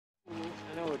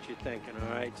you're thinking,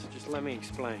 all right? So just let me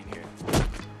explain here.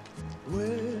 Where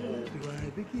do I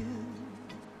begin?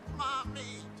 Mommy!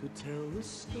 To tell the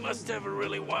story. You must have a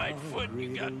really wide foot. You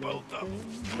got both of them.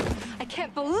 I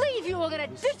can't believe you were gonna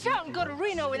ditch out and go to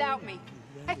Reno without me.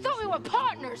 I thought we were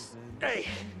partners. Hey,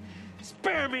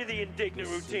 spare me the indignant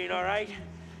routine, all right?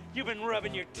 You've been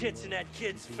rubbing your tits in that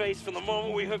kid's face from the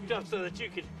moment we hooked up so that you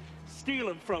could steal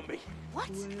him from me.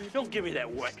 What? Don't give me that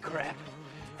wet crap.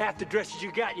 Half the dresses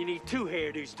you got, you need 2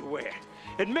 hairdos to wear.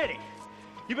 Admit it.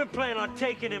 You've been planning on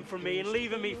taking him from me and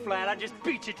leaving me flat. I just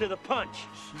beat you to the punch.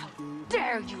 How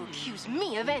dare you accuse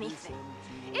me of anything?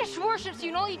 Ish worships you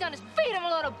and all you've done is feed him a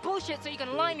lot of bullshit so you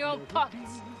can line your own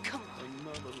pockets. Come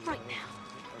on, right now.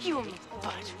 You and me,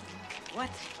 bud.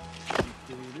 What?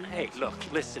 Hey, look,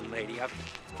 listen, lady.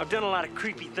 I've done a lot of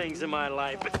creepy things in my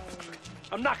life, but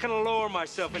I'm not gonna lower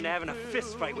myself into having a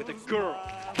fist fight with a girl.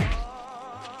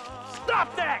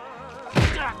 Stop that!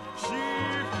 She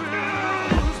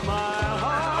fills my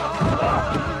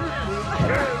heart with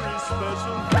very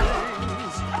special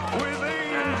things, with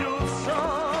angel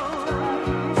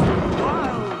songs,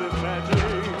 wild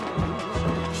imaginings.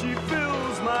 She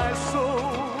fills my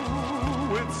soul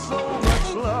with so much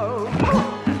love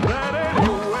that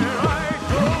anywhere I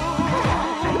go,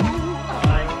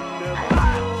 I'm never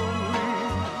lonely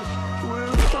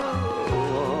with her.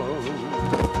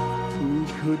 Who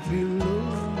could be lonely?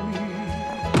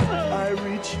 I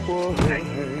reach for her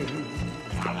hand.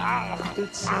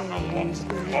 It's always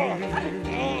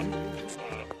there.